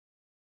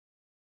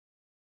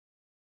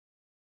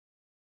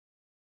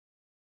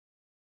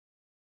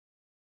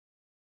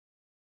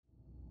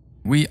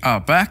We are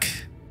back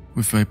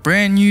with a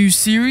brand new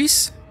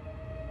series.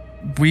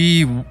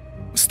 We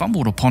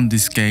stumbled upon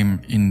this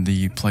game in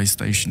the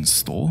PlayStation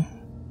Store.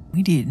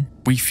 We did.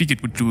 We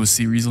figured we'd do a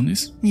series on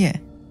this. Yeah.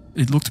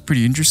 It looked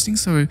pretty interesting,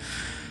 so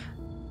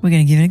we're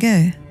going to give it a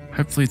go.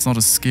 Hopefully it's not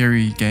a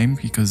scary game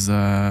because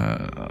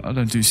I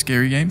don't do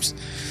scary games.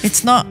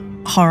 It's not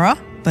horror,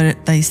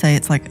 but they say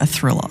it's like a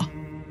thriller.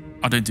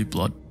 I don't do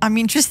blood. I'm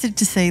interested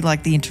to see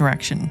like the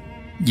interaction.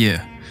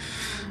 Yeah.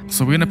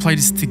 So we're going to play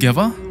this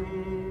together.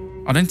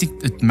 I don't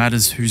think it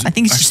matters who's I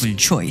think it's actually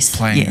just choice.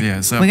 playing.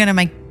 Yeah. So we're going to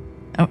make...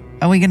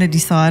 Are we going to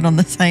decide on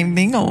the same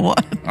thing or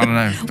what? I don't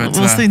know. But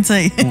we'll soon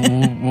see.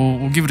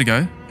 we'll give it a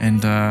go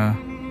and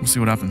we'll see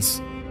what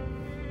happens.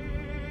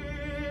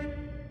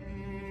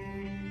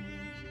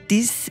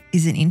 This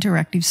is an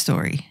interactive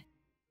story.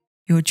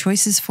 Your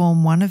choices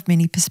form one of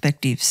many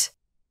perspectives.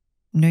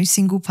 No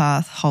single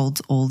path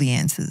holds all the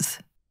answers.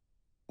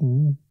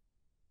 Ooh.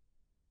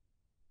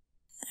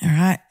 All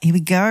right, here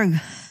we go.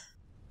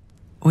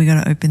 We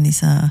got to open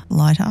this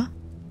lighter.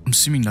 I'm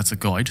assuming that's a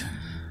guide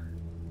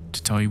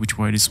to tell you which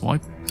way to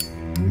swipe.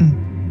 And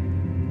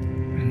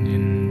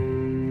then...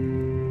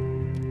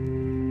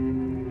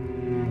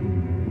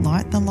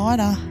 Light the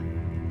lighter.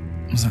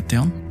 Was that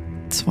down?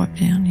 Swipe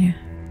down, yeah.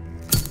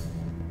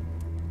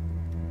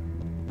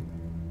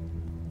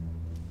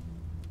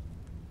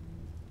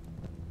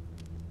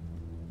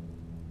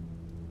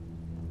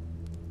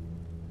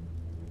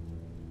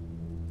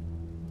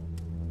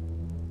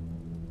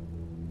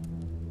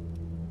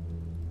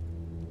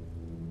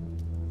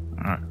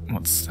 Alright,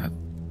 what's that?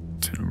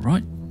 To the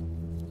right.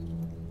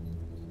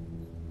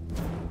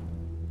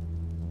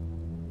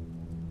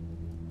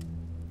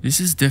 This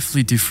is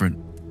definitely different.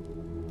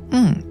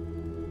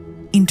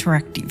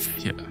 Interactive.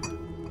 Yeah.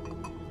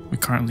 We're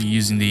currently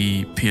using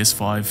the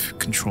PS5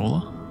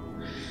 controller.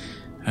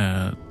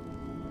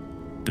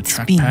 The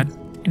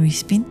trackpad. Do we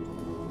spin?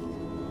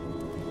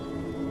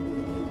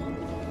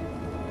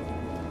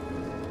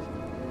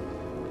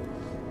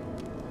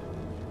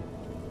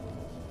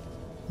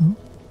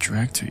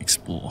 Drag to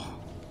explore.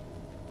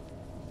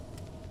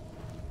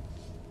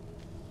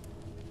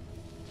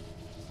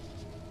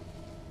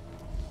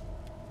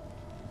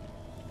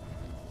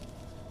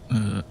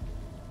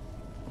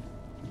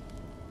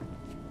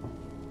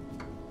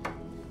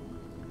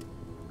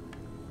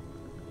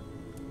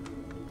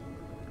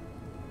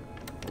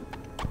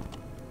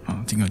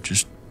 I think I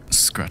just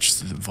scratched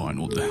the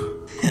vinyl there.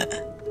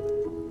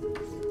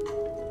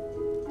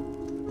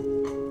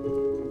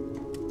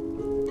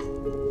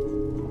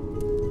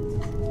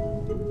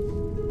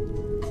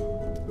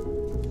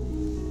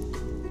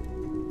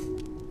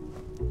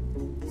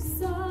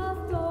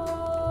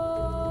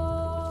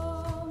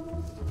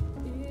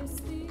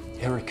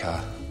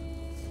 Erica.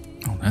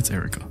 Oh, that's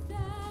Erica.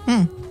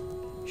 You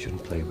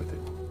shouldn't play with it.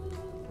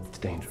 It's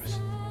dangerous.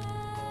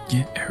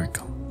 Yeah,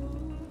 Erica.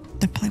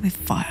 Don't play with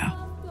fire.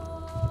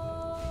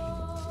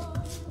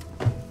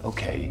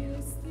 Okay,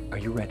 are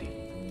you ready?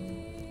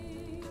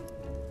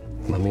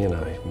 Mummy and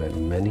I met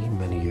many,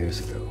 many years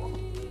ago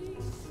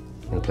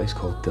in a place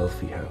called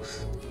Delphi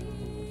House.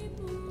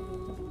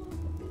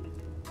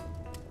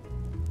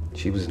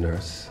 She was a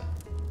nurse,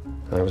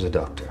 I was a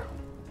doctor.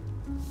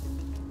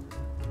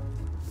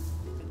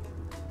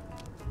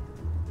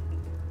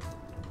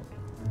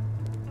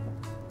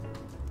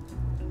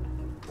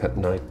 At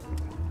night,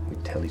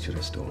 we'd tell each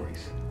other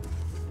stories.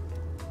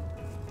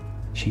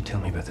 She'd tell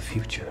me about the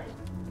future.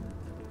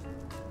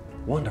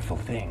 Wonderful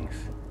things.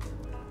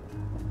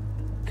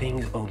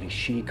 Things only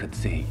she could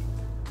see.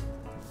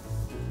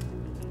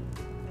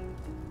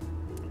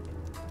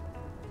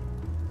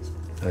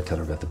 I'd tell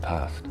her about the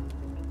past.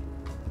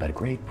 About a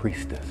great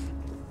priestess,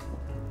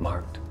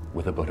 marked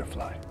with a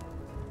butterfly,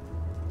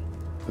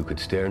 who could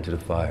stare into the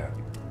fire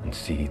and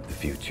see the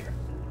future.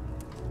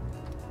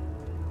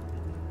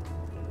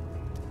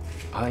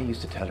 I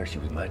used to tell her she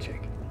was magic,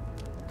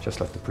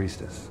 just like the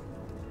priestess.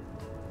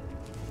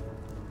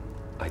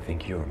 I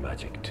think you're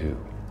magic too.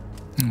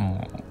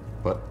 Aww.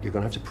 But you're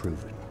gonna have to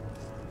prove it.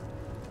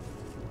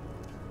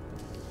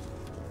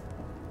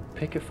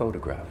 Pick a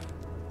photograph.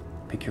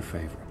 Pick your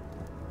favorite.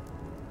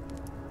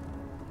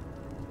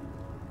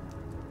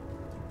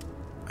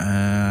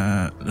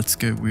 Let's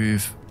go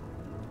with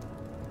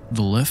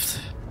the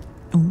left.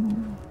 Ooh.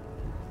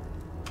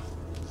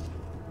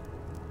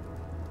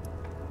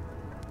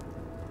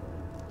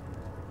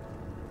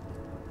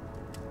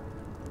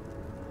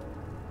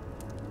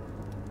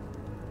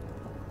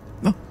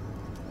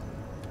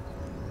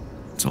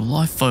 It's a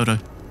live photo.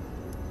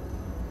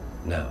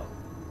 Now,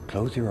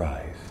 close your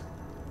eyes.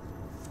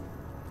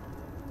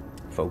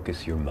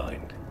 Focus your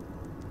mind.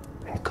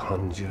 And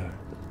conjure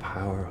the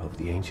power of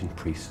the ancient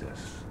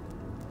priestess.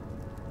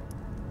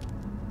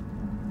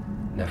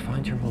 Now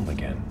find your mum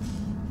again.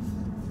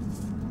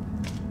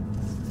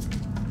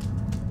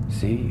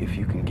 See if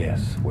you can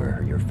guess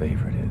where your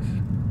favorite is.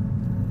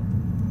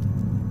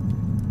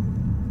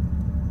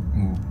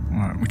 Ooh,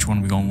 alright, which one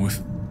are we going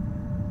with?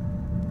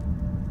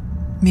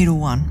 Middle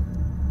one.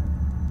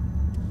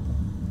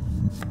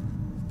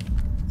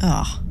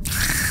 Oh.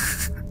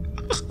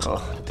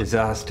 Oh,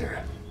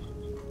 disaster.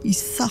 You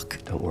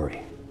suck. Don't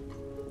worry.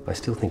 I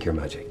still think you're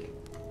magic.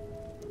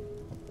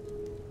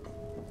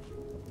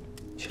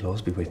 She'll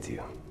always be with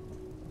you.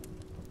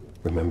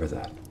 Remember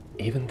that.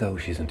 Even though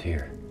she isn't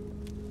here,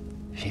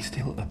 she's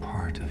still a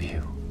part of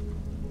you.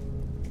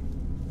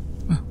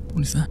 Oh,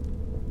 what is that?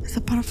 It's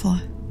a butterfly.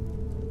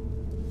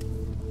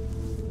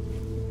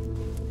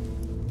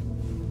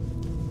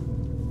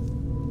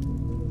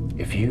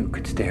 If you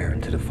could stare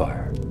into the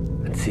fire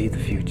and see the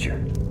future,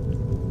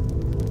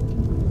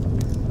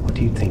 what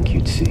do you think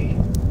you'd see?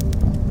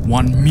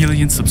 1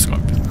 million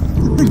subscribers.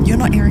 You're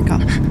not Erica.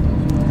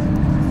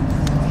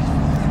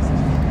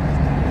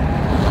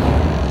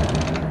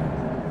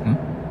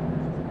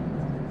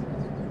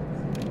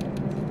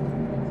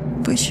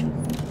 Bush.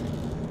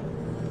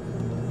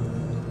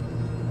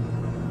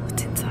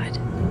 What's inside?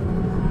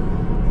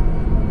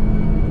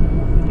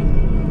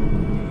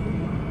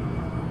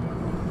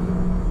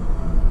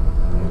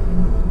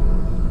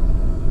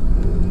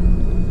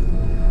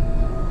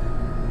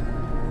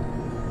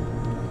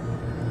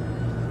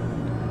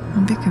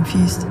 I'm a bit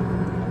confused.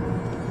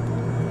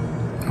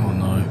 Oh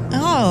no.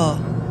 Oh.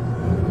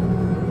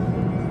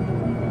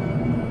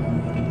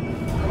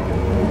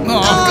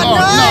 Oh, God,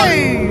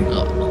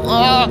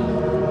 no!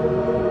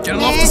 Get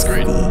it off the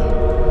screen.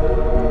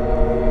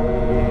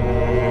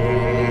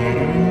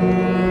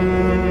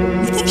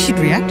 You think she'd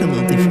react a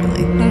little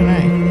differently? I don't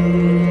know.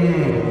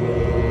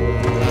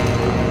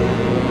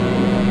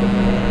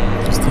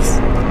 What's this?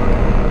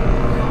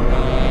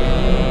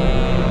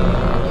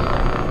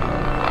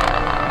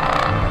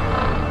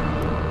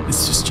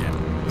 It's just Jam.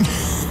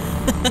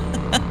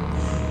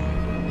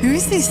 Who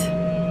is this?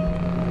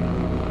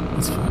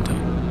 Let's find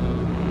out.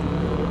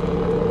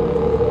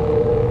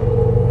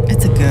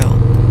 It's a girl.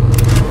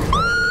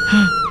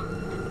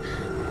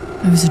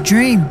 It was a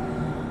dream.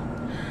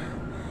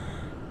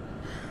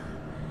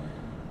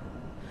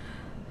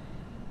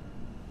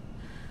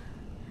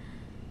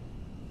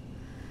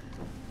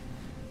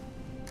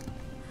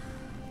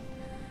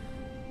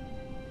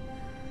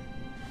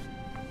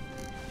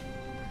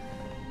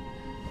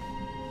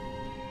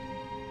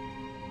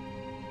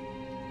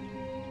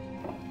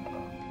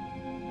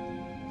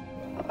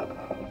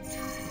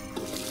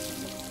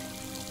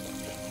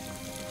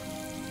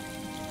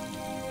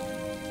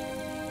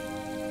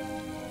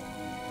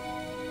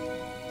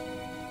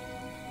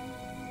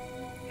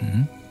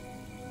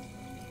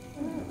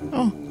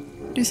 Oh,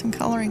 do some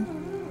colouring.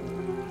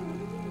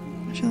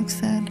 She looks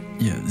sad.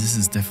 Yeah, this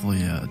is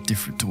definitely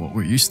different to what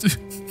we're used to.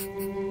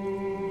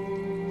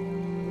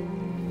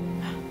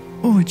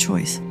 Oh, a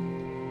choice.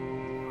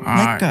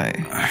 Let go.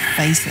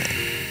 Face it.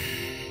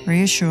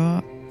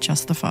 Reassure.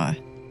 Justify.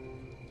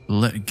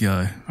 Let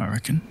go, I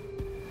reckon.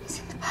 It's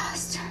in the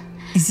past.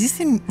 Is this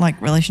in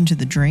like relation to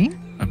the dream?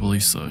 I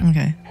believe so.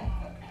 Okay.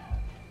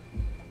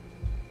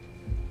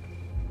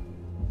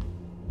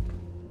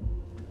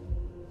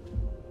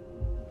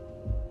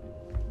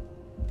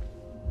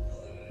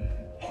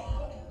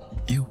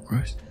 Ew,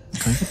 gross.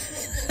 Okay.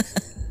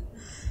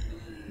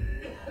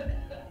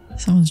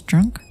 Someone's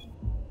drunk.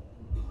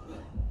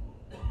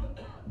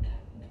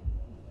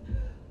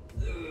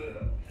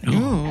 Ew.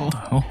 What the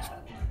hell?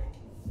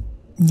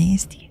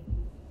 Nasty.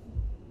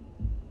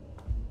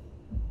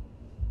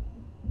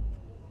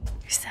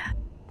 Who's that?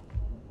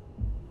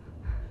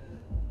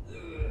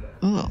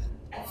 Ugh.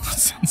 That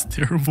sounds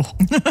terrible.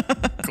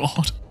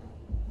 God.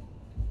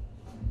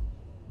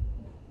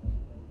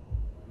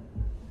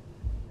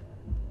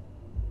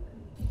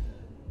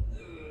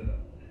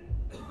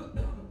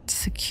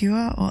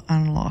 Secure or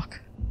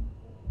unlock?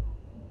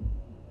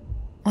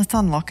 Let's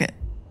unlock it.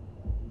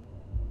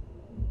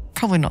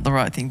 Probably not the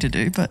right thing to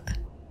do, but...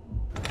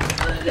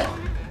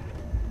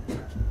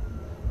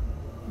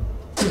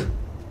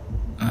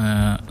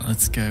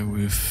 Let's go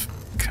with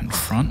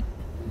confront.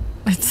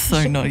 It's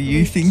so not a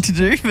you thing to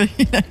do, but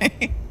you know.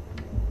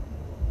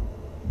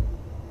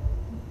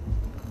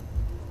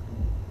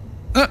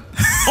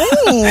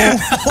 Oh!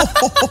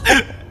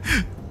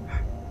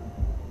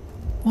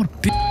 What a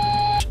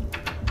bitch.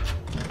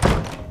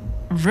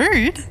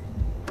 Rude.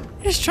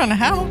 You're just trying to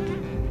help.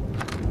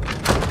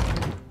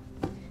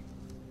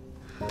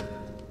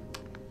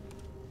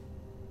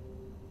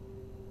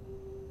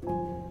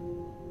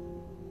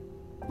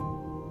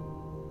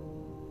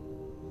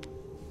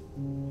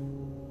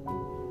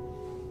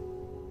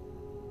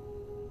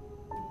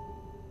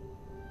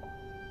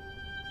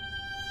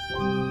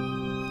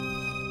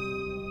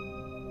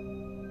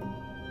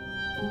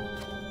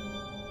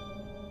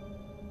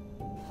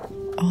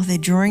 Oh, they're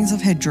drawings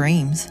of her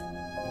dreams.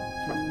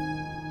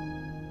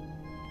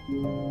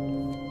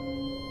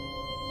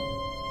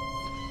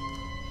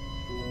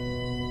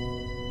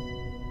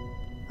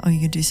 Oh, you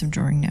can do some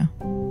drawing now.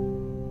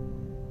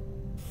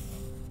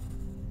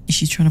 Is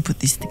she trying to put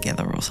this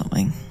together or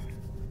something?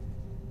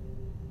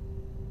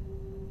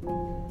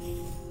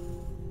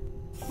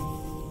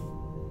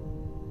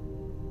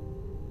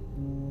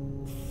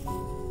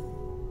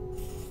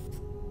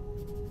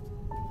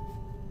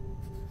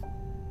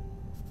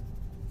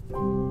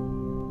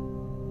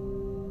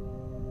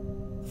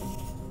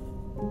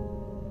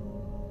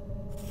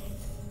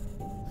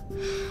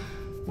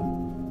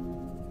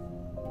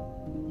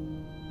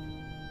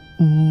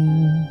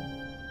 Ooh.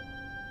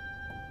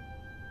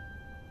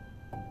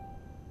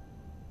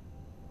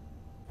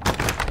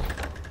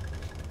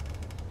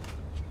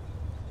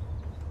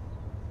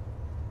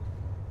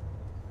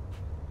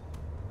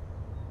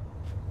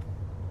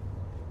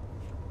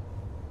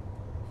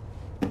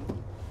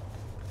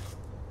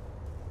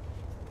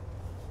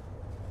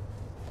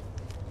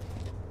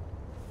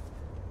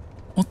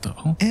 What the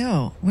hell?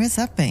 Ew, where's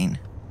that been?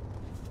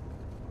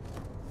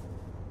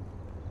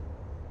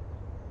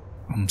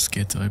 I'm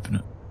scared to open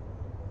it.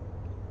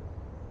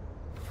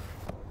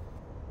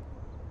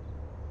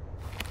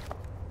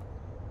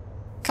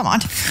 Come on.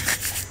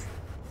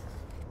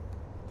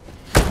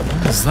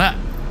 What is that?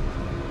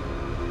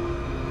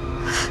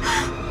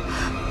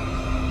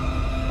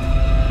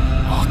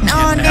 Oh, get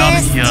out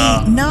nasty. of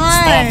here. No.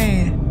 Stop.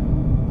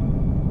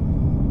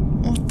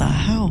 What the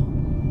hell?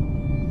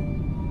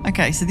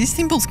 Okay, so this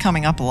symbol's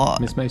coming up a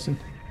lot. Miss Mason?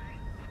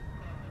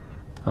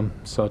 I'm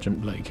Sergeant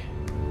Blake,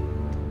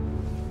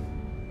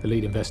 the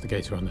lead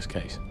investigator on this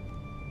case.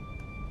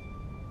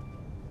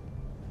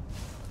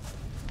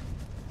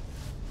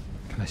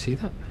 Can I see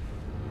that?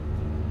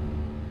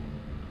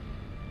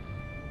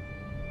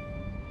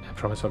 I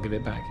promise I'll give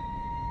it back.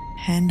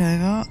 Hand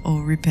over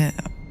or rip it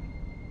out?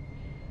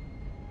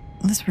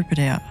 Let's rip it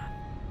out.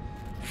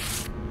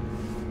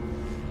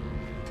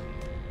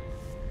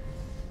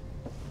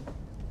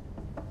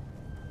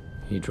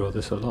 You draw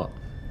this a lot.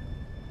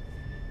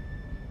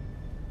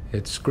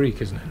 It's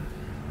Greek, isn't it?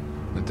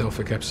 The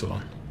Delphic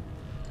Epsilon.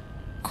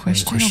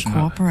 Question or Question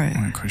cooperate? that.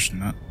 I won't question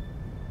that.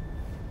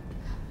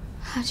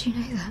 How do you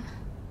know that?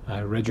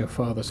 I read your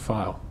father's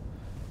file.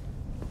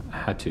 I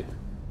had to.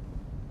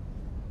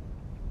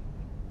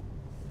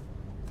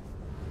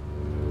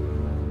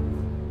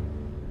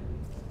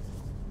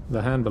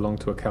 The hand belonged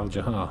to a Kal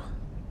Jahar.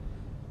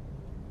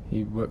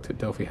 He worked at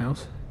Delphi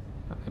House.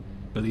 I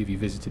believe you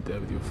visited there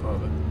with your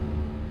father.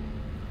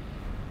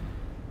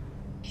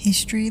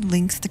 History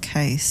links to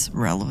case.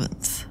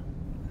 Relevance.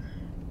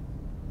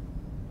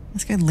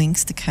 Let's go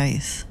links to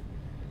case.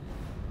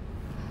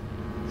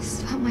 This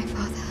is about my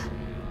father.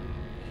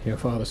 Your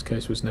father's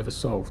case was never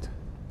solved.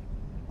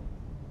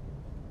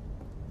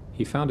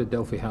 He founded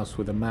Delphi House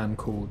with a man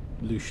called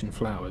Lucian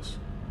Flowers.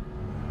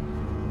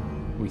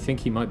 We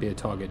think he might be a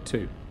target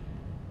too.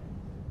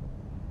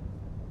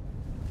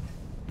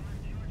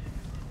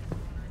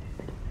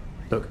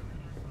 Look,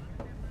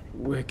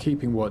 we're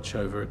keeping watch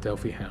over at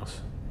Delphi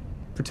House.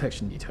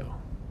 Protection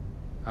detail.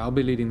 I'll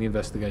be leading the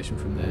investigation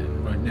from there.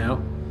 Right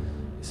now,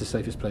 it's the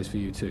safest place for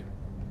you too.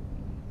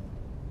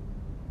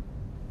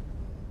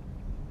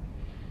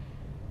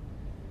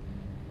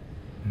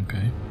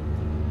 Okay.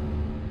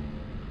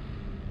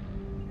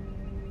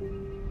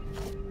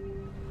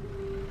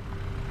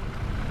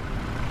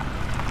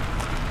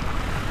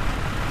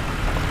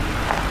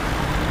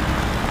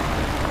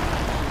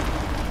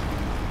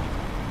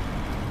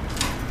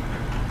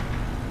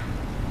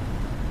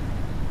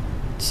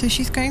 So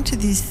she's going to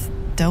this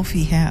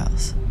Delphi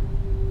house.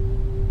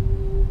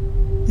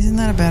 Isn't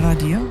that a bad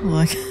idea?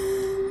 Like,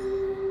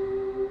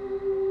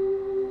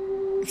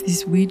 if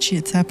this weird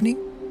shit's happening?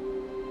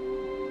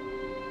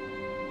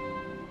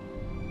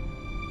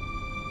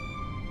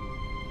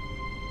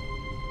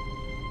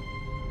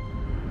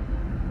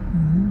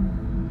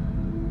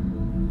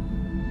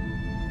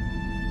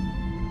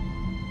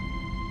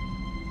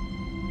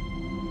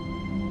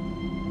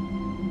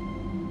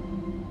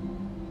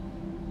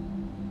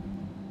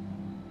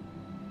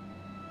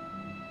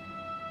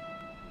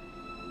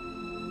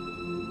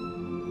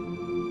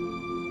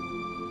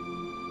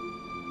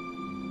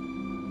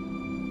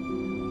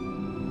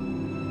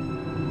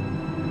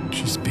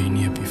 She's been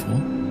here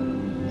before.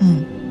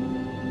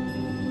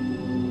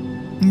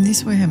 Is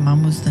this where her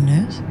mum was the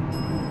nurse?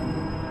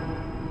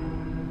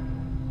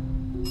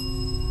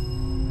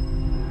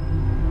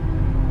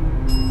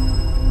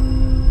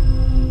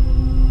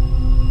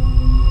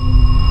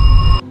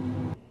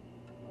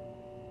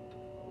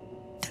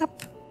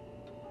 Tap.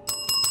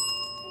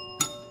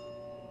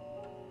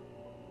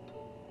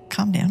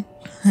 Calm down.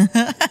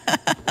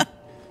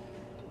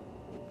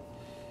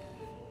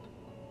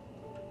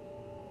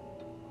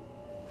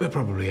 We're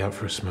probably out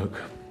for a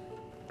smoke.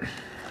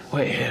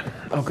 Wait here,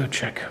 I'll go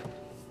check.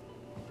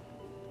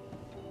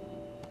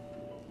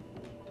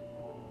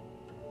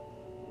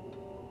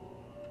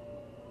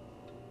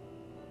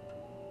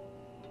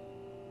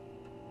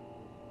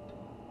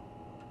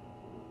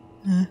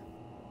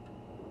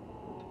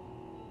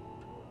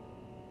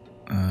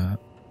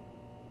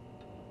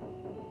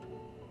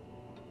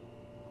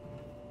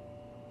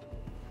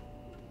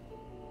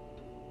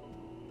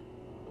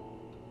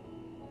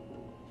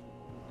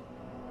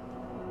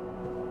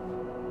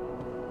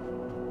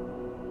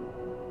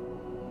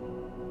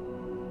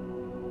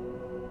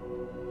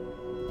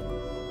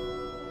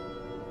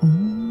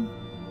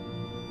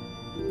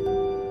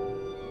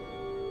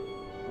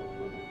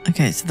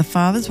 Okay, so the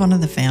father's one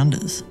of the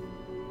founders.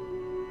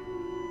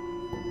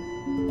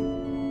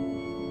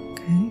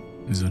 Okay.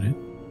 Is that it?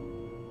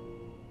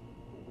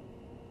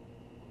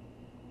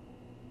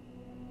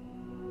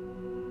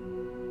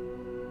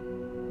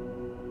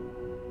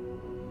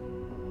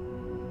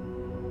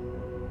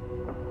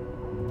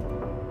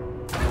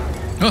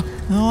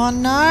 Oh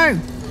no!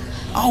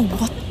 Oh,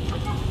 what?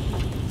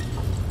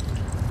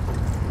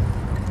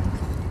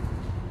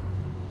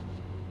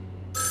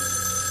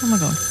 Oh my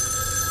god.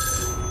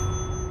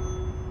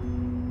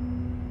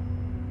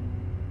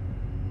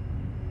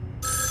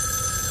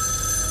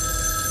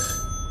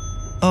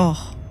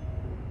 Oh.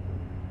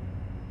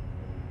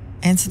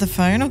 Answer the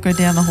phone or go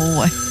down the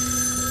hallway?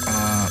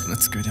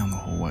 Let's go down the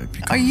hallway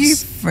because Are you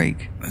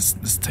freak?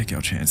 let's take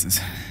our chances.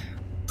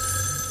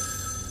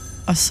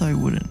 I so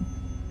wouldn't.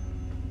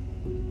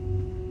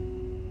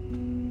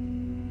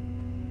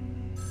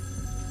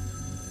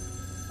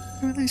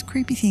 What are those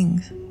creepy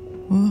things?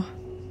 Oh.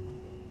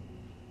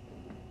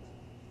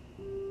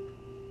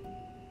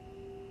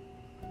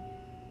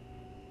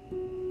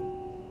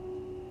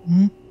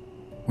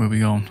 Where are we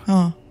going?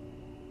 Oh.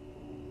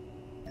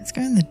 Let's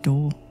go in the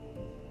door.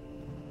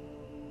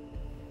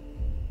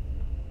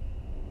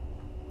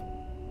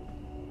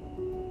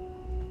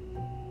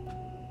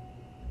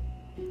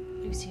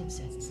 Lucian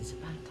says this is a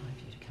bad time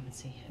for you to come and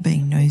see him.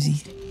 Being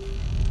nosy.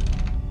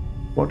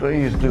 What are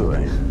you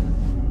doing?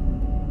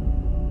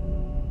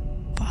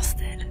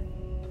 Busted.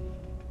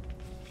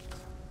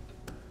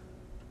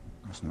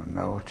 There's no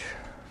note.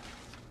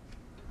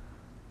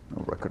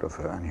 No record of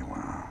her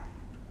anywhere.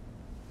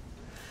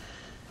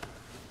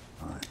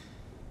 Well,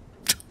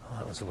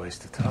 that was a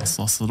waste of time. Let's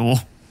lost it all.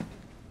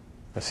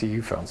 I see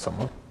you found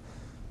someone.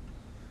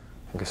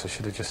 I guess I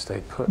should have just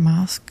stayed put.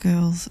 Mask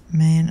girls,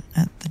 man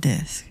at the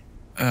desk.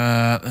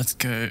 Let's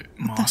go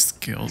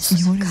mask girls.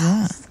 What is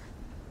that?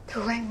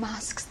 They're wearing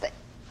masks. They...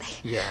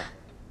 Yeah,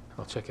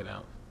 I'll check it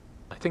out.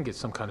 I think it's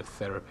some kind of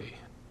therapy.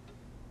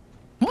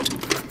 What?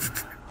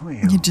 Who are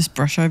you? You just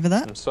brush over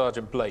that? I'm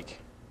Sergeant Blake.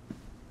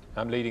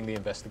 I'm leading the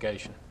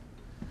investigation.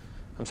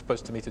 I'm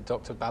supposed to meet a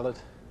Dr. Ballard.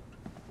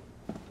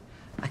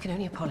 I can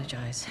only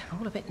apologise. We're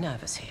all a bit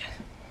nervous here.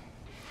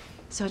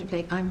 Sergeant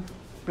Blake, I'm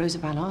Rosa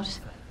Ballard.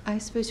 I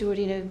suppose you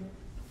already know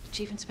the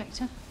Chief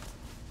Inspector?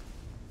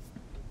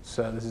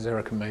 Sir, this is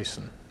Erica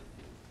Mason.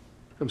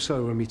 I'm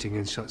sorry we're meeting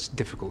in such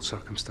difficult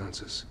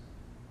circumstances.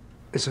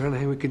 Is there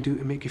anything we can do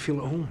to make you feel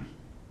at home?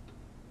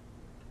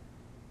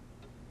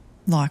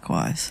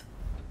 Likewise.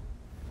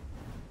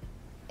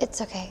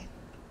 It's okay.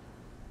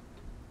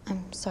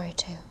 I'm sorry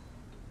too.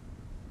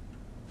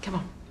 Come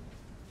on.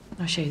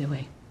 I'll show you the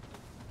way.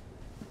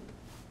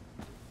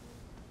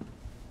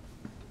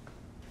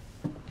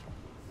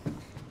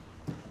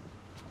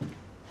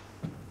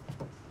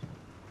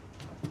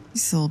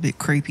 This is all a bit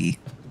creepy.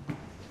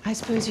 I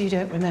suppose you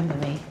don't remember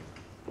me.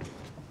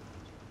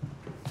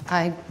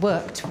 I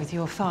worked with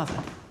your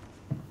father.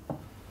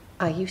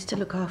 I used to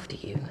look after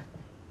you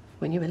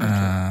when you were little.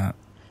 I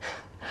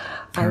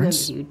remember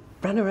Parents? you'd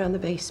run around the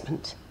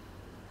basement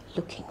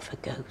looking for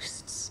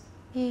ghosts.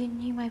 You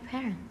knew my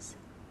parents.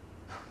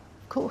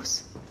 Of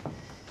course.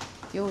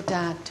 Your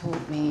dad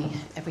taught me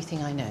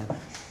everything I know.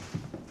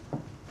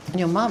 And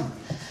your mum,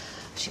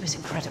 she was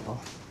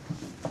incredible.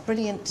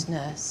 Brilliant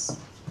nurse.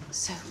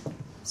 So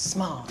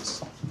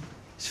smart.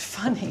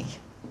 Funny.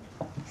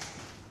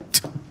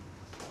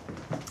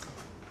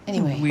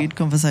 Anyway, Weird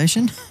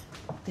conversation.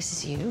 this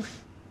is you.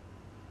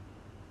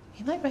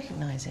 You might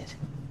recognize it.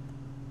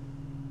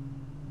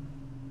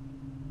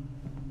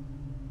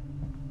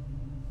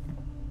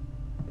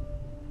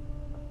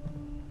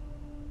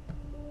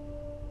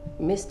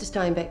 Mr.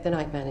 Steinbeck, the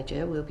night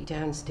manager, will be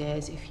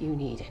downstairs if you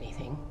need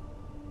anything.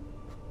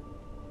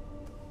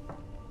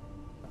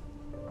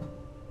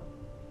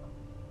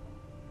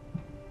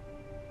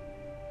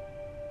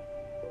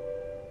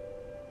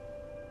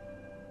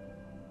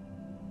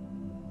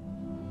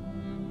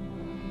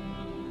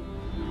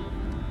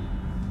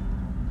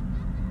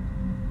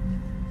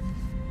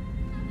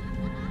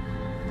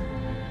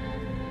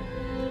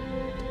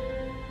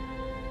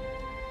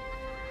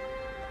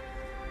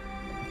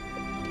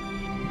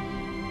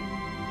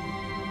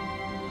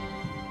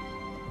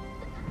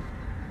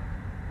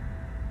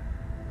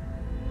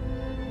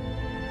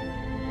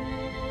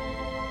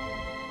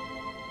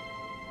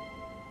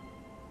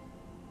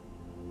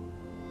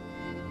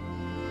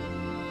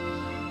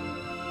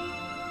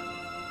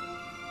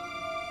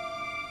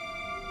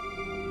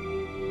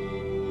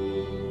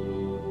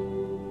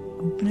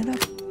 Open it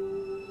up.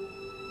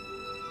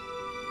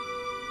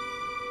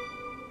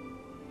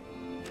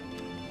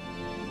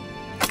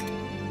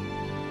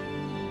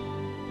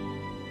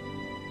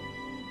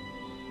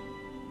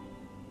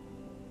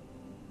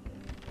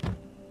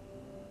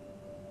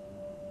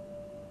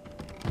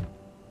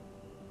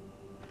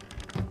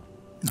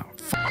 No.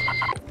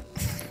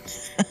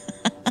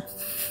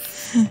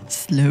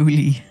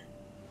 Slowly.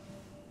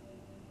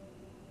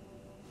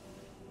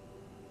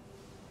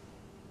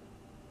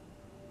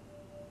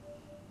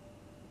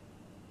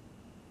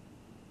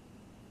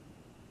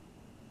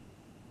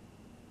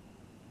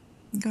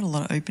 You've got a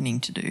lot of opening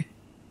to do.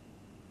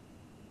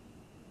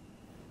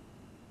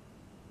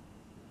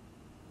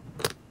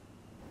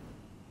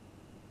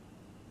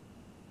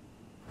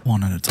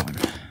 One at a time.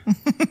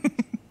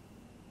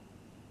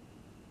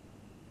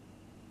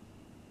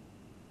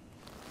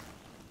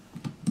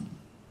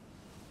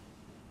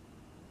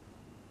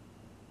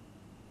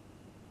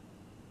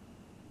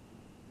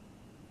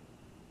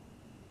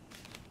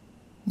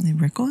 The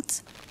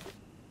records?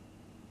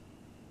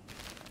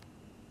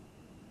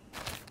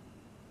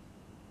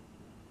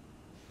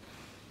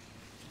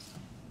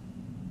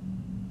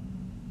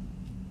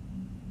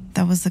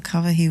 That was the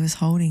cover he was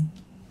holding.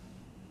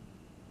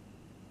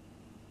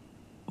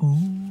 Ooh.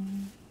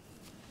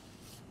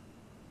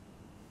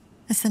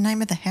 That's the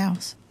name of the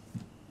house.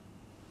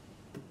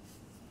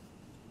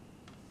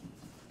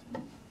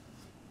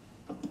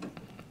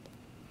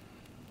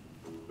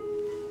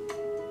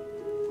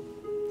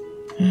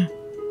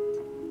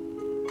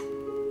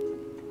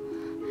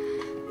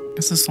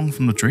 Is this a song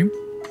from the dream?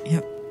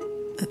 Yep,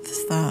 at the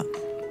start.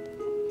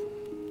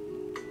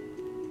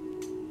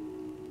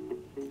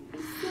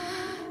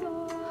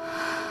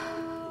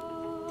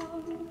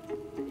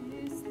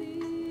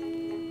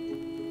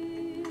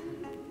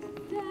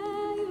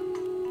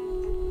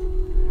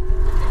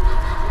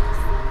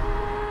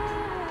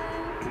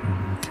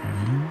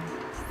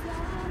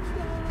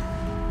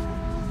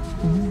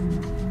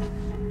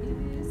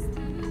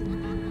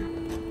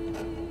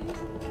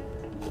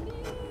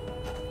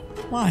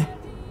 Why?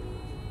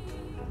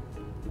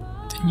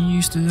 Didn't you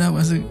used to do that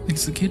as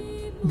a kid?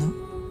 No.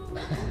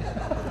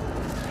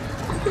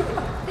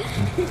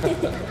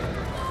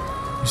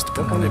 Used to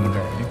put Look my under name the on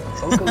everything.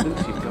 bed. Uncle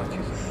Lucy's got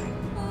you something.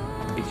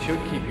 It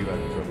should keep you out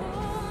of trouble.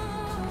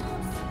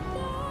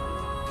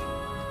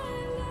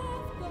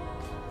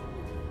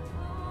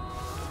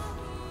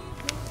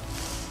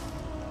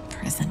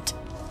 Present.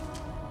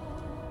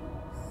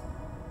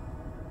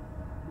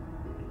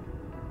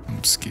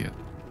 I'm scared.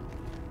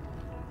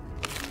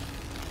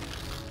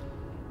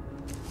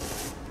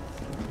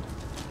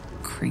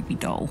 Creepy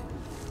doll.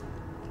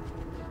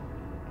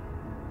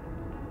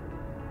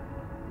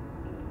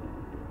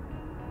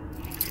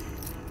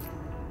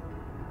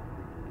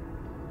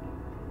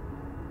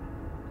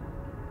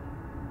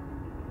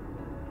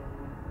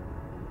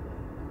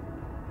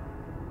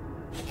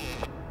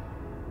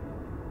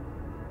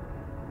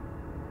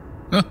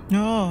 Huh.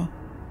 Oh.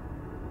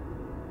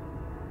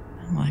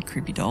 I like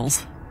creepy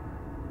dolls.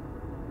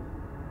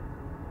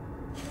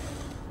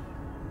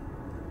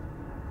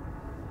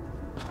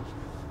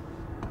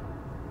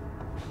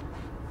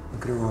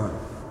 Look at her arm.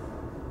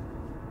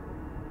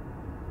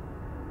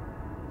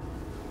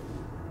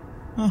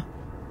 Huh.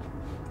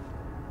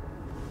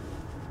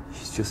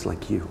 She's just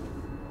like you.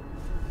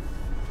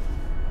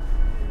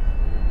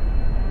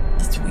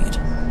 That's weird.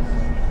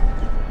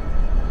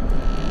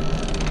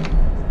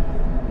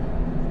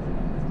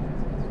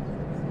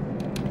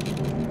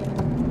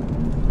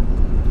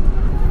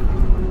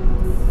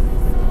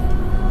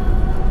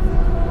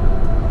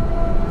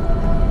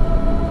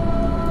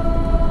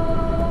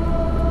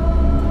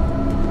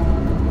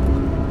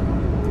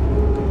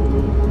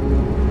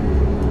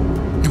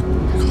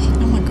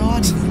 Oh my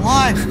god, he's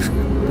alive!